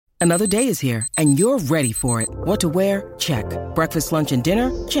Another day is here, and you're ready for it. What to wear? Check. Breakfast, lunch, and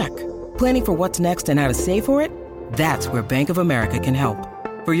dinner? Check. Planning for what's next and how to save for it? That's where Bank of America can help.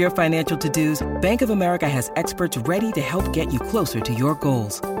 For your financial to-dos, Bank of America has experts ready to help get you closer to your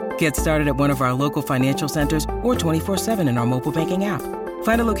goals. Get started at one of our local financial centers or 24/7 in our mobile banking app.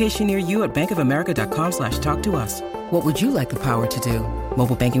 Find a location near you at bankofamerica.com/talktous. What would you like the power to do?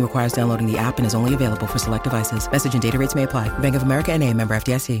 Mobile banking requires downloading the app and is only available for select devices. Message and data rates may apply. Bank of America N.A., member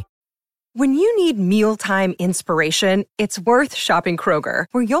FDIC. When you need mealtime inspiration, it's worth shopping Kroger,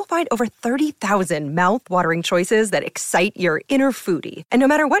 where you'll find over 30,000 mouth-watering choices that excite your inner foodie. And no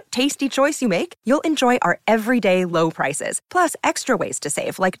matter what tasty choice you make, you'll enjoy our everyday low prices, plus extra ways to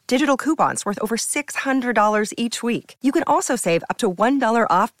save, like digital coupons worth over $600 each week. You can also save up to $1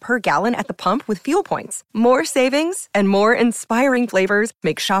 off per gallon at the pump with fuel points. More savings and more inspiring flavors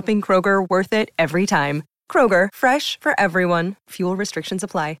make shopping Kroger worth it every time. Kroger, fresh for everyone. Fuel restrictions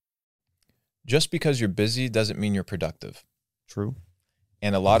apply. Just because you're busy doesn't mean you're productive. True.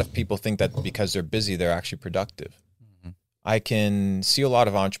 And a lot of people think that because they're busy, they're actually productive. I can see a lot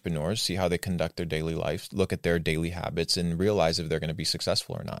of entrepreneurs, see how they conduct their daily life, look at their daily habits, and realize if they're going to be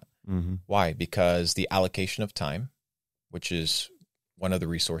successful or not. Why? Because the allocation of time, which is one of the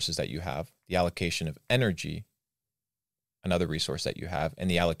resources that you have, the allocation of energy, another resource that you have, and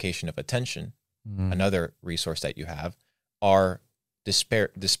the allocation of attention, another resource that you have, are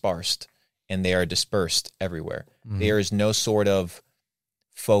dispersed. And they are dispersed everywhere. There is no sort of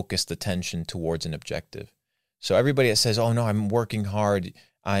focused attention towards an objective. So everybody that says, oh no, I'm working hard,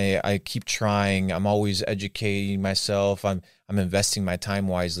 I keep trying, I'm always educating myself, I'm investing my time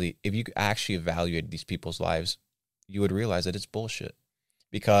wisely. If you actually evaluate these people's lives, you would realize that it's bullshit.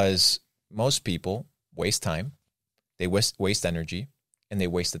 Because most people waste time, they waste energy, and they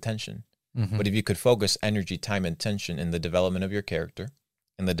waste attention. But if you could focus energy, time, and attention in the development of your character,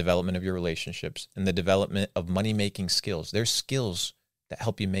 in the development of your relationships, in the development of money-making skills. There's skills that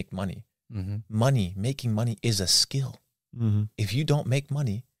help you make money. Making money is a skill. If you don't make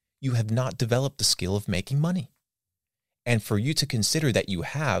money, you have not developed the skill of making money. And for you to consider that you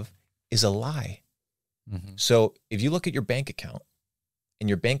have is a lie. So if you look at your bank account and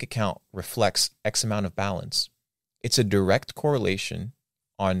your bank account reflects X amount of balance, it's a direct correlation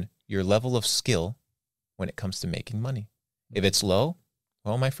on your level of skill when it comes to making money. If it's low,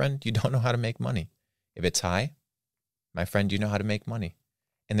 well, my friend, you don't know how to make money. If it's high, my friend, you know how to make money.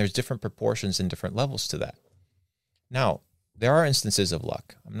 And there's different proportions and different levels to that. Now, there are instances of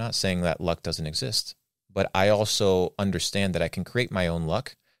luck. I'm not saying that luck doesn't exist, but I also understand that I can create my own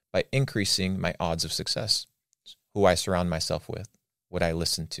luck by increasing my odds of success. Who I surround myself with, what I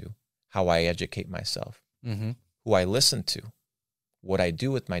listen to, how I educate myself, who I listen to, what I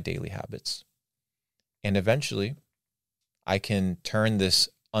do with my daily habits. And eventually, I can turn this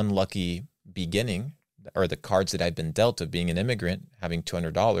unlucky beginning, or the cards that I've been dealt of being an immigrant, having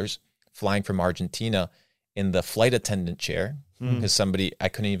 $200, flying from Argentina in the flight attendant chair, because I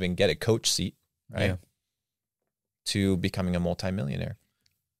couldn't even get a coach seat, right? To becoming a multimillionaire.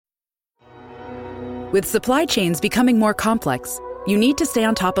 With supply chains becoming more complex, you need to stay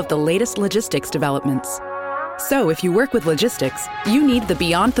on top of the latest logistics developments. So if you work with logistics, you need the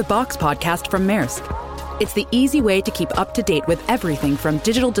Beyond the Box podcast from Maersk. It's the easy way to keep up to date with everything from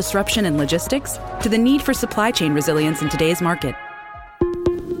digital disruption in logistics to the need for supply chain resilience in today's market.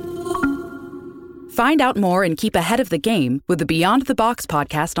 Find out more and keep ahead of the game with the Beyond the Box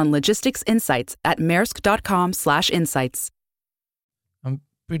podcast on logistics insights at maersk.com/insights. I'm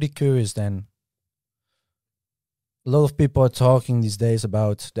pretty curious then. A lot of people are talking these days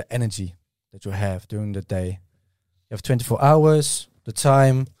about the energy that you have during the day. You have 24 hours, the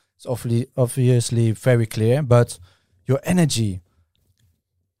time. It's obviously very clear, but your energy,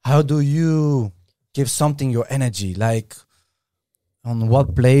 how do you give something your energy? Like, on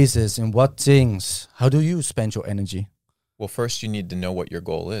what places, in what things? How do you spend your energy? Well, first you need to know what your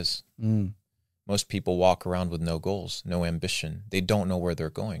goal is. Most people walk around with no goals, no ambition. They don't know where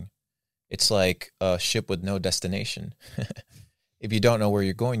they're going. It's like a ship with no destination. If you don't know where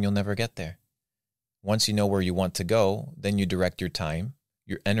you're going, you'll never get there. Once you know where you want to go, then you direct your time,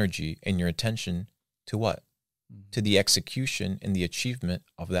 your energy, and your attention to what? To the execution and the achievement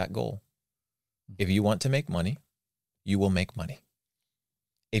of that goal. If you want to make money, you will make money.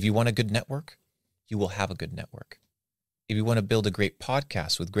 If you want a good network, you will have a good network. If you want to build a great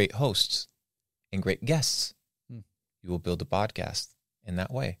podcast with great hosts and great guests, you will build a podcast in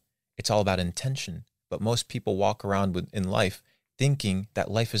that way. It's all about intention. But most people walk around in life thinking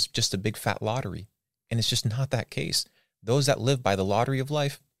that life is just a big fat lottery. And it's just not that case. Those that live by the lottery of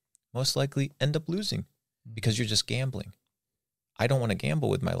life most likely end up losing because you're just gambling. I don't want to gamble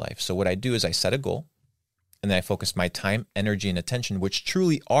with my life. So what I do is I set a goal, and then I focus my time, energy, and attention, which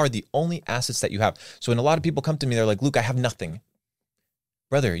truly are the only assets that you have. So when a lot of people come to me, they're like, Luke, I have nothing.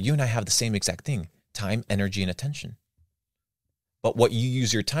 Brother, you and I have the same exact thing, time, energy, and attention. But what you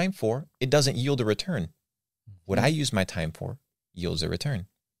use your time for, it doesn't yield a return. What I use my time for yields a return.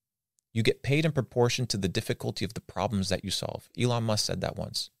 You get paid in proportion to the difficulty of the problems that you solve. Elon Musk said that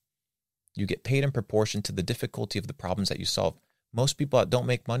once. You get paid in proportion to the difficulty of the problems that you solve. Most people that don't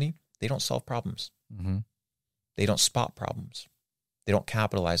make money, they don't solve problems. Mm-hmm. They don't spot problems. They don't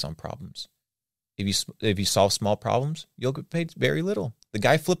capitalize on problems. If you solve small problems, you'll get paid very little. The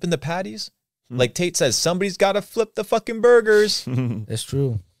guy flipping the patties, like Tate says, somebody's got to flip the fucking burgers. That's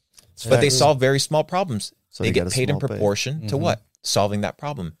true. But they solve very small problems. So they get paid in proportion to what? Solving that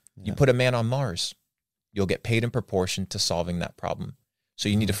problem. Yeah. You put a man on Mars, you'll get paid in proportion to solving that problem. So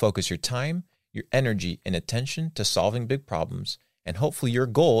you need to focus your time, your energy, and attention to solving big problems. And hopefully your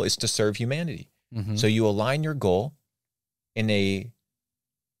goal is to serve humanity. Mm-hmm. So you align your goal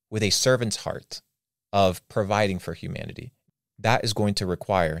with a servant's heart of providing for humanity. That is going to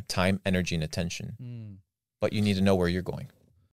require time, energy, and attention. But you need to know where you're going.